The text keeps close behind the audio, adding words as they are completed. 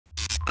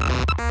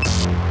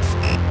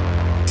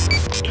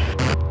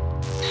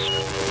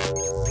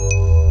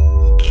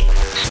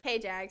Hey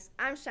Jags,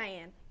 I'm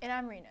Cheyenne. And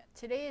I'm Rena.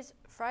 Today is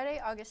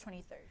Friday, August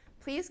 23rd.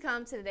 Please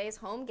come to today's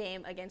home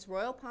game against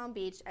Royal Palm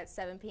Beach at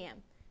 7 p.m.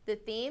 The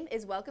theme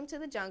is Welcome to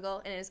the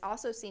Jungle, and it is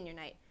also senior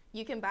night.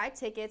 You can buy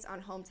tickets on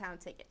Hometown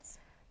Tickets.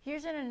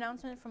 Here's an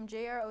announcement from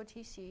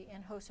JROTC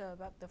and HOSA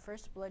about the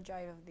first blood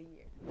drive of the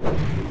year.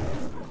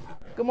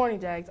 Good morning,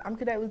 Jags. I'm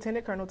Cadet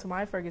Lieutenant Colonel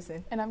Tamaya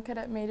Ferguson. And I'm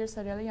Cadet Major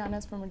Sareli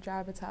Yanes from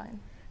Rajah Battalion.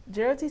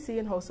 JROTC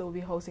and HOSA will be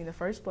hosting the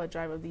first blood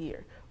drive of the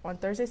year on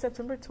Thursday,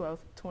 September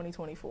 12th,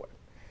 2024.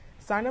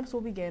 Sign-ups will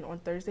begin on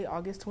Thursday,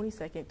 August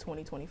 22nd,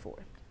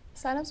 2024.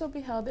 Sign-ups will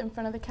be held in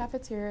front of the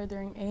cafeteria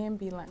during A and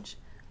B lunch.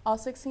 All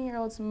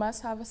 16-year-olds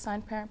must have a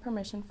signed parent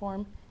permission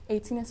form.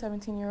 18 and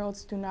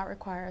 17-year-olds do not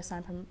require a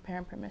signed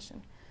parent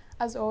permission.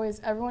 As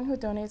always, everyone who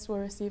donates will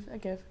receive a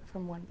gift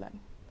from One Blood.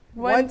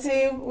 One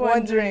team,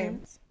 one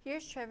dream.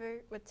 Here's Trevor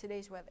with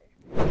today's weather.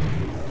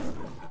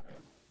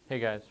 Hey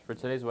guys, for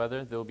today's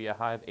weather, there will be a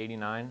high of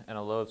 89 and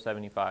a low of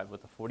 75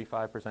 with a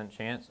 45%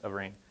 chance of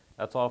rain.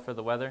 That's all for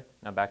the weather.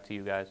 Now back to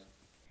you guys.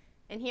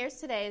 And here's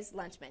today's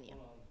lunch menu.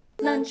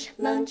 Lunch,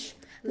 lunch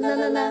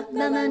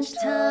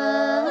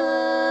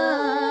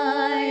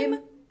time.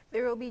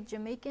 There will be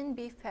Jamaican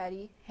beef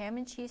patty, ham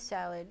and cheese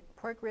salad,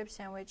 pork rib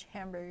sandwich,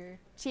 hamburger,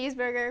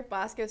 cheeseburger,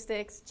 Bosco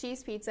sticks,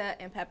 cheese pizza,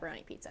 and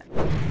pepperoni pizza.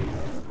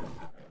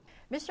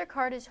 Mr.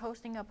 Card is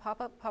hosting a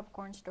pop-up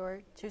popcorn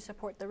store to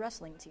support the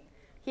wrestling team.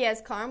 He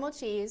has caramel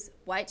cheese,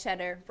 white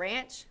cheddar,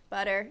 ranch,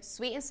 butter,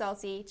 sweet and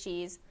salty,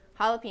 cheese,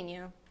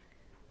 jalapeno.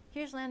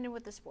 Here's Landon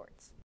with the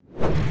sports.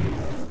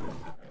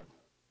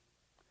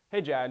 Hey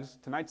Jags,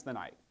 tonight's the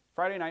night.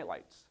 Friday Night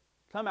Lights.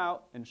 Come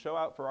out and show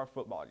out for our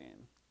football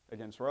game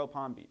against Royal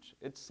Palm Beach.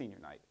 It's senior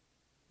night.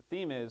 The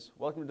theme is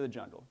Welcome to the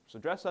Jungle, so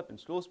dress up in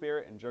school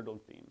spirit and jungle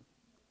theme.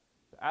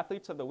 The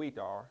athletes of the week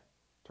are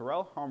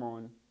Terrell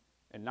Harmon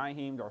and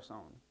Naheem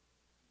Garcon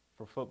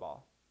for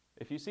football.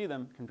 If you see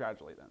them,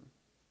 congratulate them.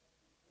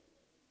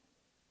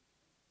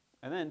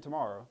 And then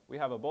tomorrow, we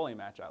have a bowling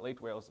match at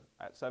Lake Wales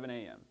at 7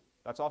 a.m.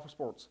 That's all for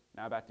sports.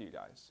 Now back to you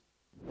guys.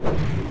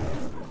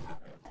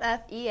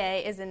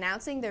 FEA is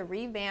announcing their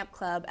revamped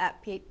club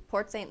at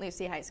Port St.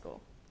 Lucie High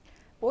School.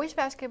 Boys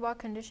basketball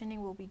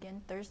conditioning will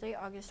begin Thursday,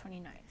 August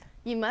 29th.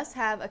 You must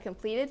have a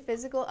completed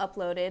physical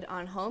uploaded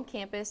on home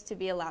campus to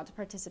be allowed to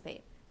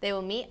participate. They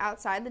will meet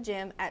outside the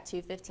gym at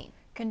 2:15.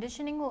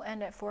 Conditioning will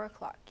end at 4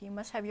 o'clock. You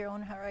must have your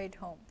own ride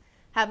home.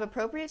 Have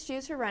appropriate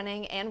shoes for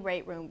running and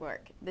weight room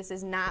work. This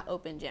is not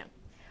open gym.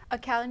 A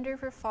calendar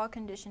for fall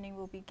conditioning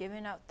will be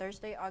given out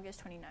Thursday,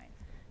 August 29th.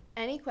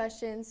 Any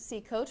questions,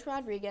 see Coach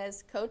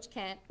Rodriguez, Coach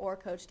Kent, or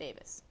Coach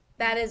Davis.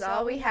 That is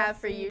all we have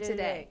for you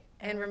today.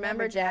 And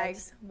remember,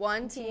 Jags,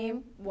 one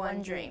team,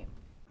 one dream.